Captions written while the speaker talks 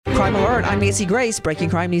Crime Alert, I'm Nancy Grace. Breaking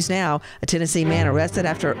crime news now. A Tennessee man arrested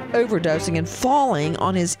after overdosing and falling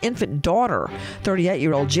on his infant daughter.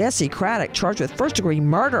 38-year-old Jesse Craddock charged with first-degree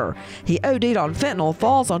murder. He OD'd on fentanyl,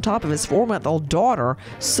 falls on top of his 4-month-old daughter,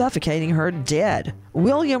 suffocating her dead.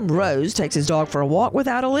 William Rose takes his dog for a walk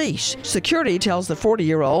without a leash. Security tells the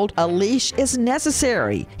 40-year-old a leash is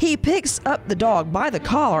necessary. He picks up the dog by the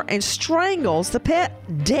collar and strangles the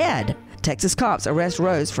pet dead. Texas cops arrest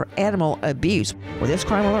Rose for animal abuse. With this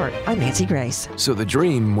Crime Alert, I'm Nancy Grace. So the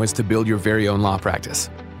dream was to build your very own law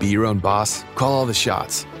practice. Be your own boss, call all the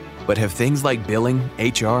shots. But have things like billing,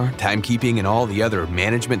 HR, timekeeping, and all the other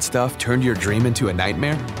management stuff turned your dream into a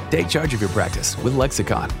nightmare? Take charge of your practice with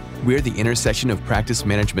Lexicon. We're the intersection of practice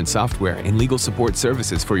management software and legal support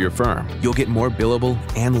services for your firm. You'll get more billable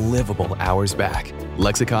and livable hours back.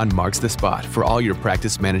 Lexicon marks the spot for all your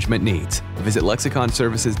practice management needs. Visit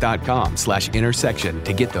lexiconservices.com/intersection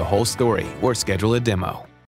to get the whole story or schedule a demo.